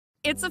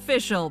It's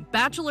official.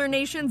 Bachelor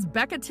Nation's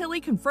Becca Tilley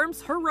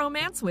confirms her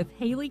romance with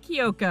Hayley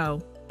Kiyoko.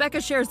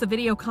 Becca shares the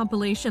video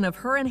compilation of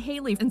her and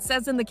Hayley and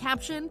says in the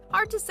caption,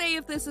 "Hard to say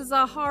if this is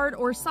a hard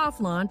or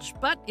soft launch,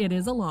 but it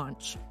is a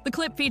launch." The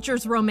clip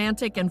features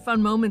romantic and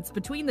fun moments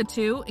between the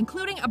two,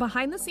 including a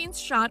behind-the-scenes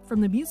shot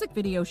from the music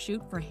video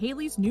shoot for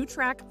Hayley's new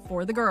track,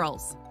 For the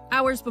Girls.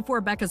 Hours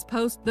before Becca's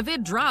post, the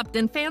vid dropped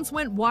and fans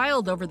went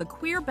wild over the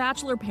queer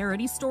Bachelor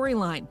parody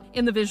storyline.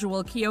 In the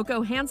visual,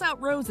 Kiyoko hands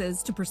out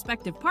roses to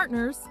prospective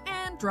partners,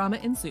 and drama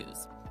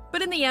ensues.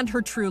 But in the end,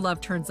 her true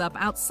love turns up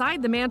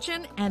outside the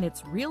mansion, and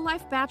it's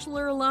real-life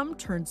Bachelor alum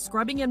turned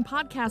Scrubbing In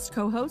podcast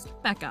co-host,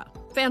 Becca.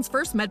 Fans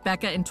first met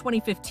Becca in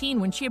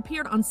 2015 when she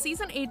appeared on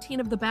season 18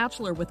 of The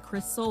Bachelor with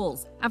Chris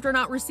Soules. After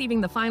not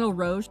receiving the final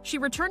rose, she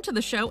returned to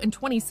the show in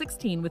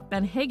 2016 with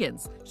Ben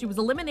Higgins. She was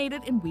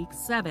eliminated in week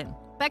 7.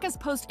 Becca's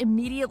post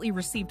immediately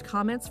received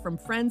comments from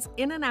friends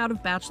in and out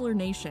of Bachelor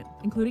Nation,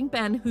 including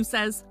Ben, who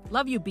says,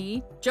 "Love you,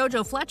 B."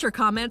 Jojo Fletcher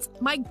comments,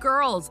 "My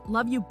girls,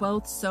 love you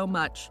both so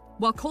much."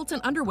 While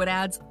Colton Underwood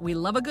adds, "We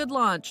love a good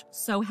launch,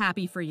 so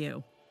happy for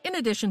you." In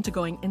addition to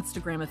going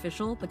Instagram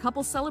official, the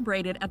couple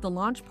celebrated at the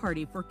launch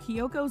party for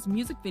Kiyoko's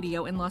music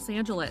video in Los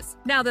Angeles.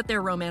 Now that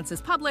their romance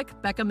is public,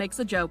 Becca makes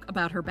a joke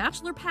about her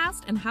Bachelor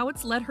past and how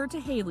it's led her to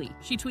Hayley.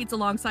 She tweets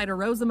alongside a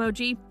rose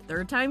emoji,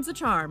 "Third time's a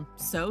charm,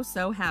 so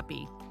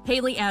happy."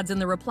 Hayley adds in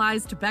the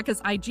replies to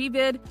Becca's IG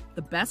vid,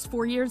 "The best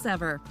 4 years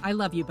ever. I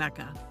love you,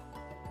 Becca."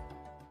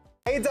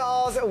 Hey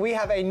dolls, we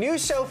have a new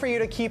show for you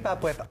to keep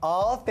up with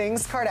all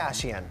things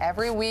Kardashian.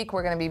 Every week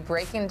we're going to be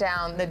breaking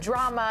down the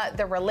drama,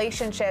 the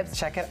relationships.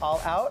 Check it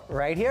all out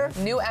right here.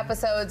 New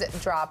episodes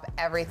drop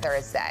every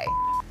Thursday.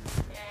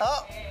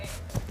 Oh,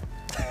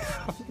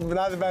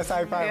 not the best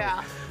high five,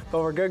 Yeah.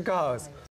 but we're good co-hosts.